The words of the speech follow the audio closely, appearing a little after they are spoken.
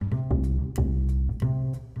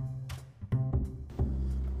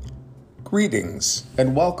Greetings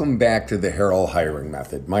and welcome back to the Harrell Hiring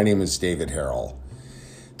Method. My name is David Harrell.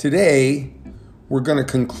 Today, we're going to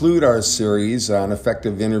conclude our series on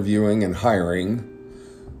effective interviewing and hiring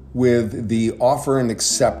with the offer and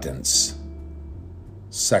acceptance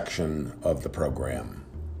section of the program.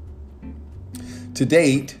 To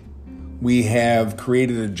date, we have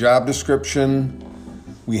created a job description,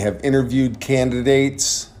 we have interviewed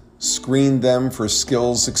candidates, screened them for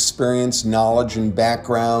skills, experience, knowledge, and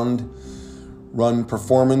background, run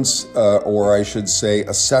performance, or I should say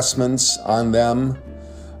assessments on them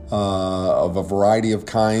of a variety of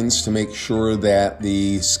kinds to make sure that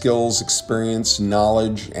the skills, experience,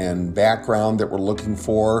 knowledge, and background that we're looking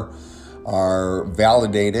for are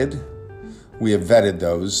validated. We have vetted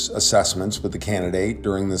those assessments with the candidate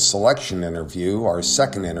during the selection interview, our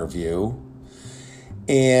second interview.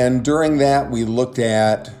 And during that, we looked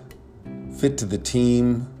at fit to the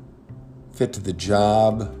team, fit to the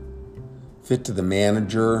job, fit to the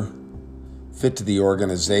manager, fit to the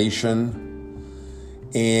organization,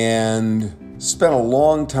 and spent a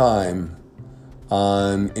long time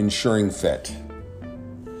on ensuring fit.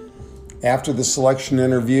 After the selection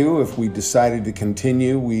interview, if we decided to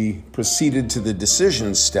continue, we proceeded to the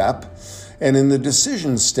decision step. And in the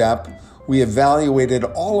decision step, we evaluated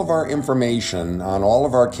all of our information on all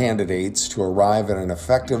of our candidates to arrive at an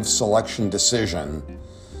effective selection decision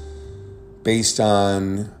based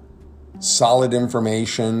on solid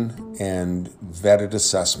information and vetted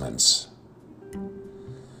assessments.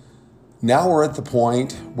 Now we're at the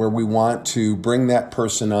point where we want to bring that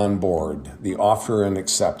person on board, the offer and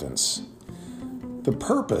acceptance. The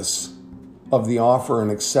purpose of the offer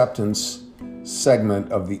and acceptance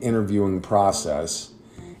segment of the interviewing process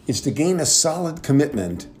is to gain a solid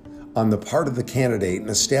commitment on the part of the candidate and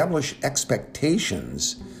establish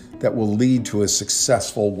expectations that will lead to a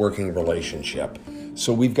successful working relationship.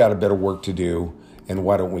 So we've got a bit of work to do, and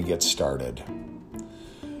why don't we get started?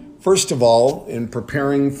 First of all, in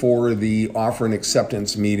preparing for the offer and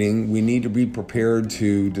acceptance meeting, we need to be prepared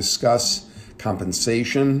to discuss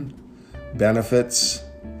compensation, benefits,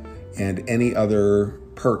 and any other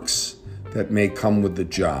perks that may come with the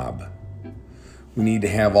job. We need to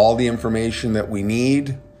have all the information that we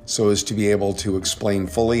need so as to be able to explain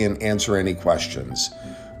fully and answer any questions.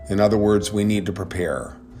 In other words, we need to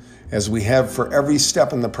prepare. As we have for every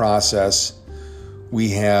step in the process,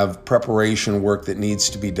 we have preparation work that needs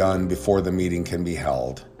to be done before the meeting can be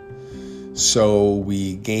held. So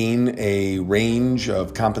we gain a range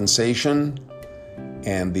of compensation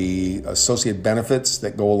and the associated benefits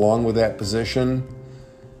that go along with that position.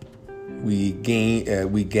 We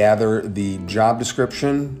gather the job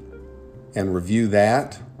description and review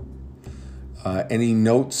that. Any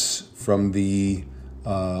notes from the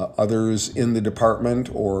others in the department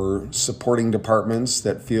or supporting departments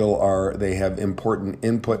that feel they have important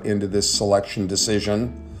input into this selection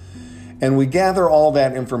decision. And we gather all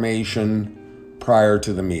that information prior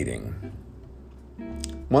to the meeting.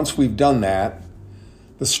 Once we've done that,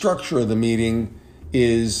 the structure of the meeting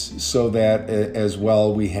is so that as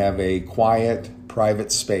well we have a quiet,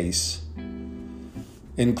 private space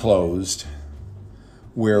enclosed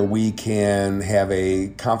where we can have a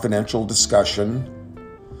confidential discussion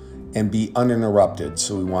and be uninterrupted.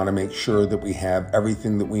 So we want to make sure that we have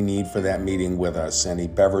everything that we need for that meeting with us. Any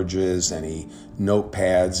beverages, any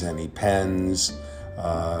notepads, any pens,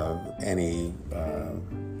 any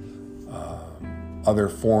other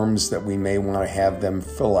forms that we may want to have them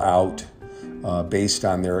fill out based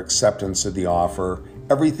on their acceptance of the offer.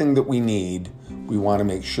 Everything that we need, we want to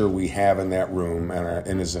make sure we have in that room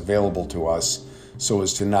and is available to us so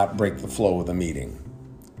as to not break the flow of the meeting.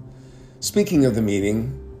 Speaking of the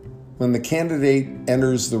meeting, when the candidate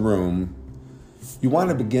enters the room, you want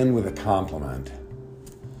to begin with a compliment.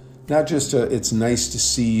 Not just it's nice to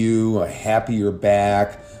see you, happy you're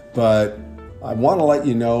back, but I want to let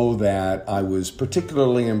you know that I was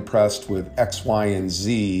particularly impressed with X, Y, and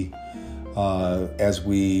Z as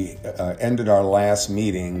we ended our last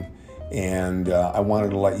meeting, and I wanted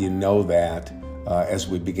to let you know that as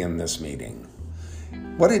we begin this meeting.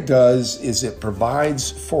 What it does is it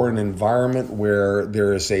provides for an environment where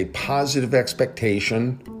there is a positive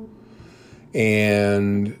expectation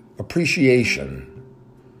and appreciation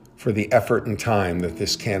for the effort and time that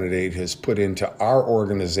this candidate has put into our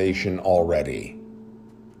organization already.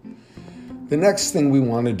 The next thing we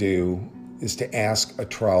want to do is to ask a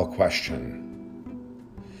trial question.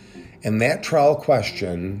 And that trial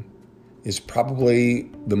question is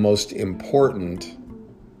probably the most important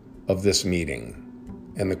of this meeting.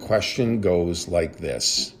 And the question goes like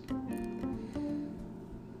this: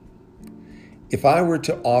 If I were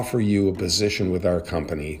to offer you a position with our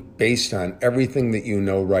company based on everything that you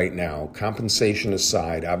know right now, compensation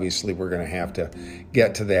aside, obviously we're going to have to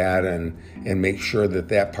get to that and make sure that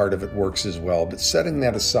that part of it works as well. But setting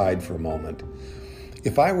that aside for a moment,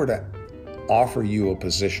 if I were to offer you a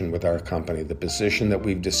position with our company, the position that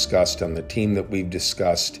we've discussed on the team that we've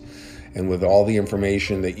discussed, and with all the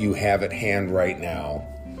information that you have at hand right now,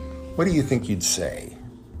 what do you think you'd say?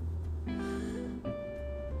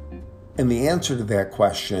 And the answer to that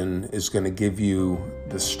question is going to give you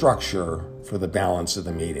the structure for the balance of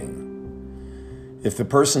the meeting. If the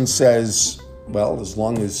person says, well, as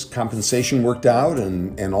long as compensation worked out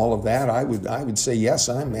and all of that, I would say, yes,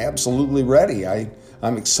 I'm absolutely ready.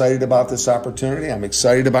 I'm excited about this opportunity. I'm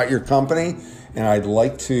excited about your company, and I'd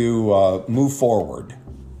like to move forward.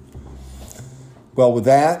 Well, with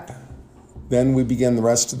that, then we begin the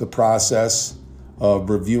rest of the process of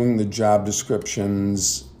reviewing the job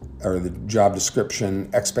descriptions or the job description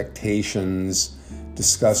expectations,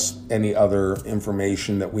 discuss any other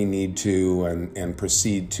information that we need to, and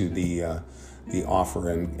proceed to the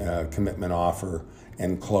offer and commitment offer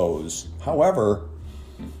and close. However,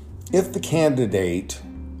 if the candidate,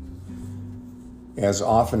 as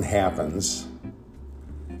often happens,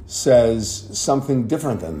 says something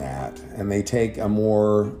different than that, and they take a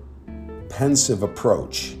more pensive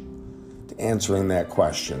approach to answering that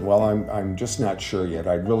question, well, I'm just not sure yet.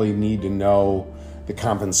 I'd really need to know the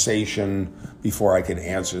compensation before I could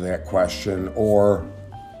answer that question, or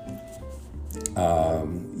I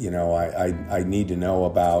need to know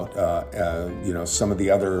about some of the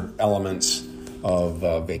other elements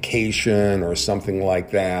of vacation or something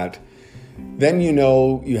like that. Then you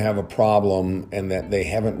know you have a problem, and that they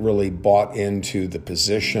haven't really bought into the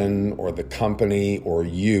position or the company or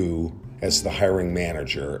you as the hiring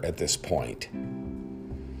manager at this point.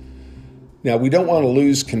 Now, we don't want to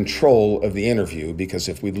lose control of the interview, because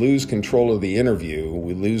if we lose control of the interview,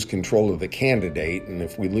 we lose control of the candidate. And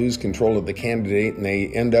if we lose control of the candidate and they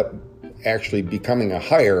end up actually becoming a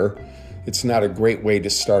hire, it's not a great way to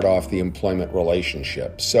start off the employment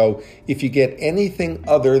relationship. So if you get anything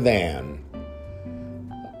other than,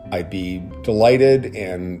 I'd be delighted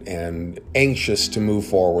and anxious to move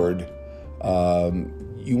forward,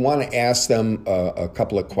 you want to ask them a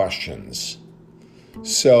couple of questions.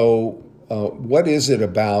 So what is it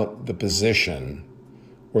about the position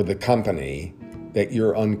or the company that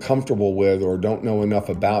you're uncomfortable with or don't know enough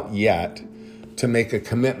about yet to make a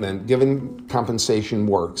commitment, given compensation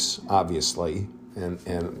works, obviously,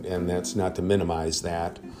 and that's not to minimize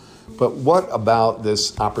that. But what about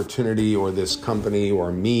this opportunity or this company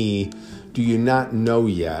or me do you not know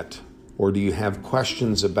yet, or do you have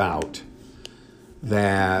questions about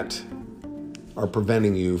that are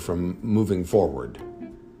preventing you from moving forward?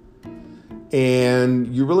 And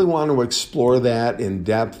you really want to explore that in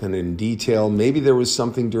depth and in detail. Maybe there was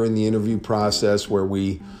something during the interview process where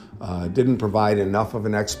we didn't provide enough of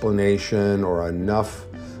an explanation or enough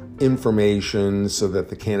information so that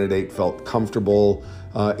the candidate felt comfortable.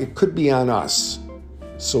 It could be on us.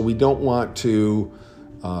 So we don't want to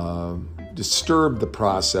disturb the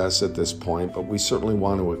process at this point, but we certainly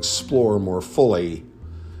want to explore more fully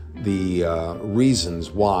the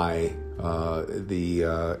reasons why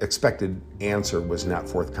the expected answer was not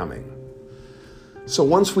forthcoming. So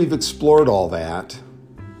once we've explored all that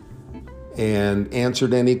and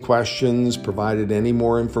answered any questions, provided any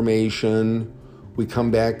more information, we come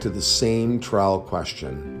back to the same trial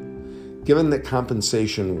question. Given that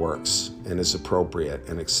compensation works and is appropriate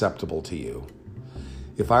and acceptable to you,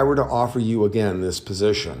 if I were to offer you again this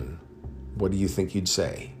position, what do you think you'd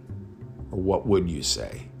say? Or what would you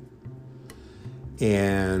say?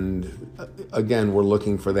 And again, we're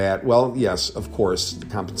looking for that. Well, yes, of course, the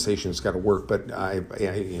compensation's got to work, but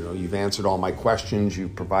you've answered all my questions.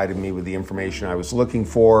 You've provided me with the information I was looking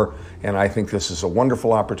for, and I think this is a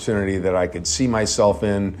wonderful opportunity that I could see myself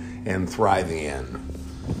in and thriving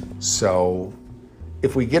in. So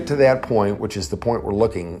if we get to that point, which is the point we're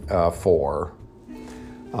looking for,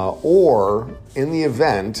 or in the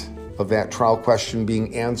event of that trial question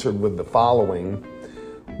being answered with the following,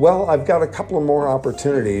 well, I've got a couple of more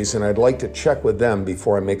opportunities and I'd like to check with them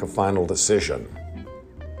before I make a final decision.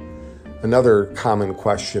 Another common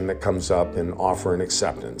question that comes up in offer and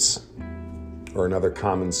acceptance, or another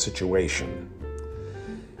common situation.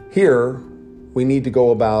 Here, we need to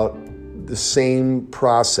go about the same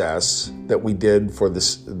process that we did for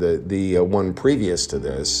the one previous to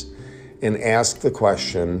this, and ask the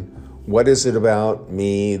question, what is it about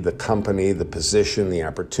me, the company, the position, the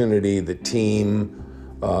opportunity, the team,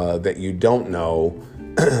 that you don't know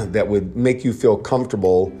that would make you feel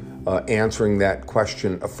comfortable answering that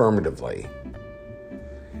question affirmatively?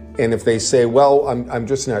 And if they say, well, I'm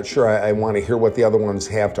just not sure, I want to hear what the other ones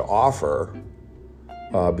have to offer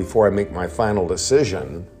before I make my final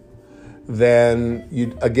decision, then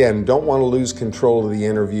you, again, don't want to lose control of the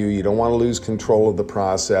interview. You don't want to lose control of the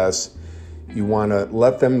process. You want to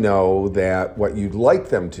let them know that what you'd like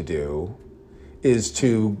them to do is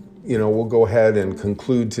to, we'll go ahead and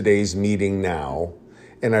conclude today's meeting now.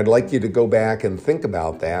 And I'd like you to go back and think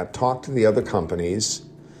about that, talk to the other companies,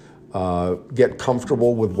 get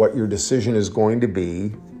comfortable with what your decision is going to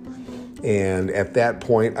be. And at that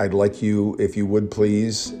point, I'd like you, if you would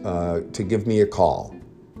please, to give me a call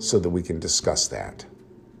so that we can discuss that.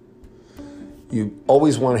 You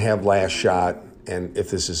always want to have last shot. And if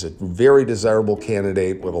this is a very desirable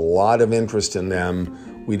candidate with a lot of interest in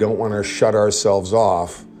them, we don't want to shut ourselves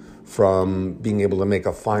off from being able to make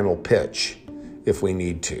a final pitch if we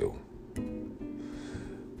need to.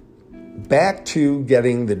 Back to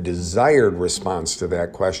getting the desired response to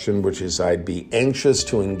that question, which is I'd be anxious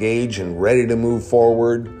to engage and ready to move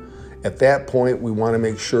forward. At that point, we want to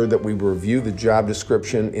make sure that we review the job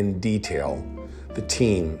description in detail, the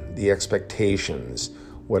team, the expectations,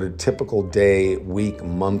 what a typical day, week,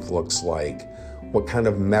 month looks like, what kind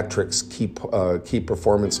of metrics, key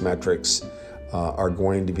performance metrics are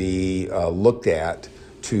going to be looked at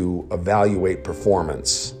to evaluate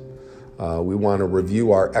performance. We want to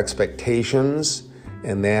review our expectations,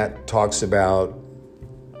 and that talks about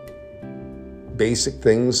basic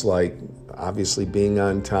things like obviously being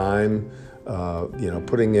on time,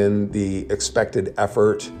 putting in the expected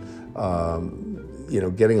effort,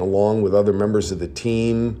 getting along with other members of the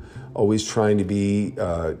team, always trying to be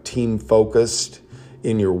team focused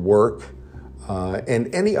in your work,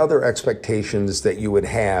 and any other expectations that you would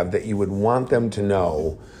have that you would want them to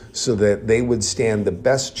know so that they would stand the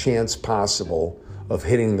best chance possible of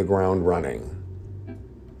hitting the ground running.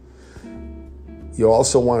 You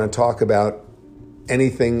also want to talk about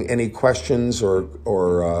any questions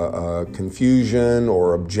or confusion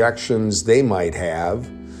or objections they might have.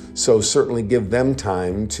 So certainly give them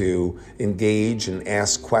time to engage and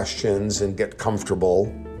ask questions and get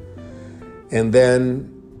comfortable. And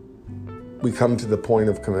then we come to the point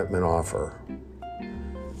of commitment offer.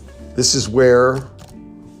 This is where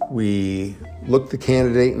we look the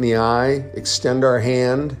candidate in the eye, extend our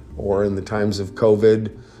hand, or in the times of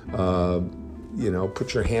COVID,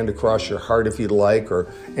 put your hand across your heart if you'd like,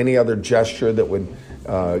 or any other gesture that would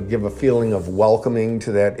give a feeling of welcoming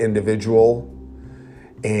to that individual,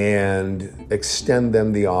 and extend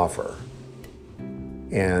them the offer.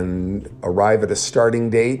 And arrive at a starting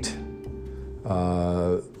date,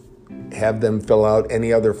 have them fill out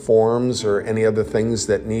any other forms or any other things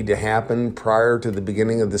that need to happen prior to the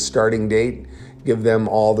beginning of the starting date. Give them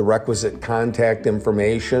all the requisite contact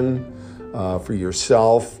information for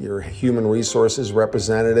yourself, your human resources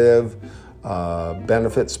representative,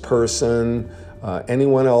 benefits person,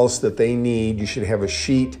 anyone else that they need. You should have a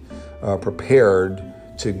sheet prepared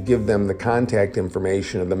to give them the contact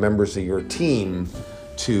information of the members of your team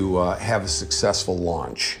to have a successful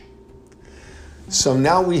launch. So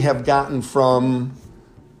now we have gotten from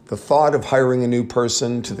the thought of hiring a new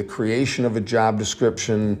person to the creation of a job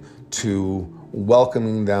description to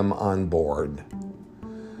welcoming them on board.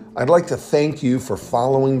 I'd like to thank you for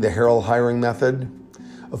following the Harrell hiring method.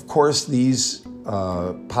 Of course, these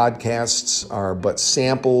podcasts are but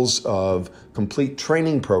samples of complete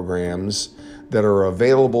training programs that are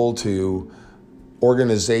available to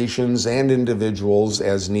organizations and individuals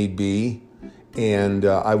as need be. And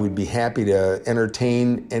I would be happy to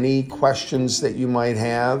entertain any questions that you might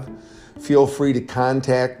have. Feel free to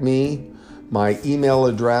contact me. My email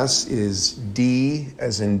address is D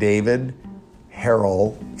as in David,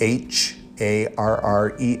 Harrell,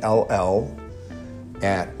 Harrell,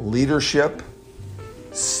 at leadership,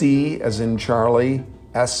 C as in Charlie,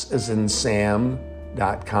 S as in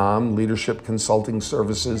Sam.com,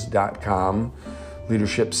 leadershipconsultingservices.com,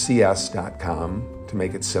 leadershipcs.com to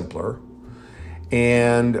make it simpler.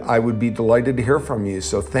 And I would be delighted to hear from you.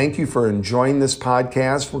 So thank you for enjoying this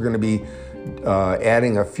podcast. We're going to be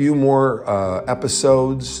adding a few more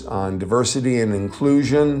episodes on diversity and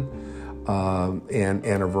inclusion and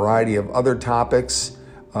a variety of other topics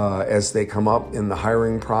as they come up in the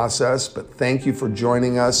hiring process. But thank you for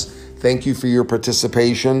joining us. Thank you for your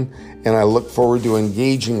participation. And I look forward to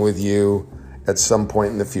engaging with you at some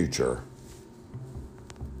point in the future.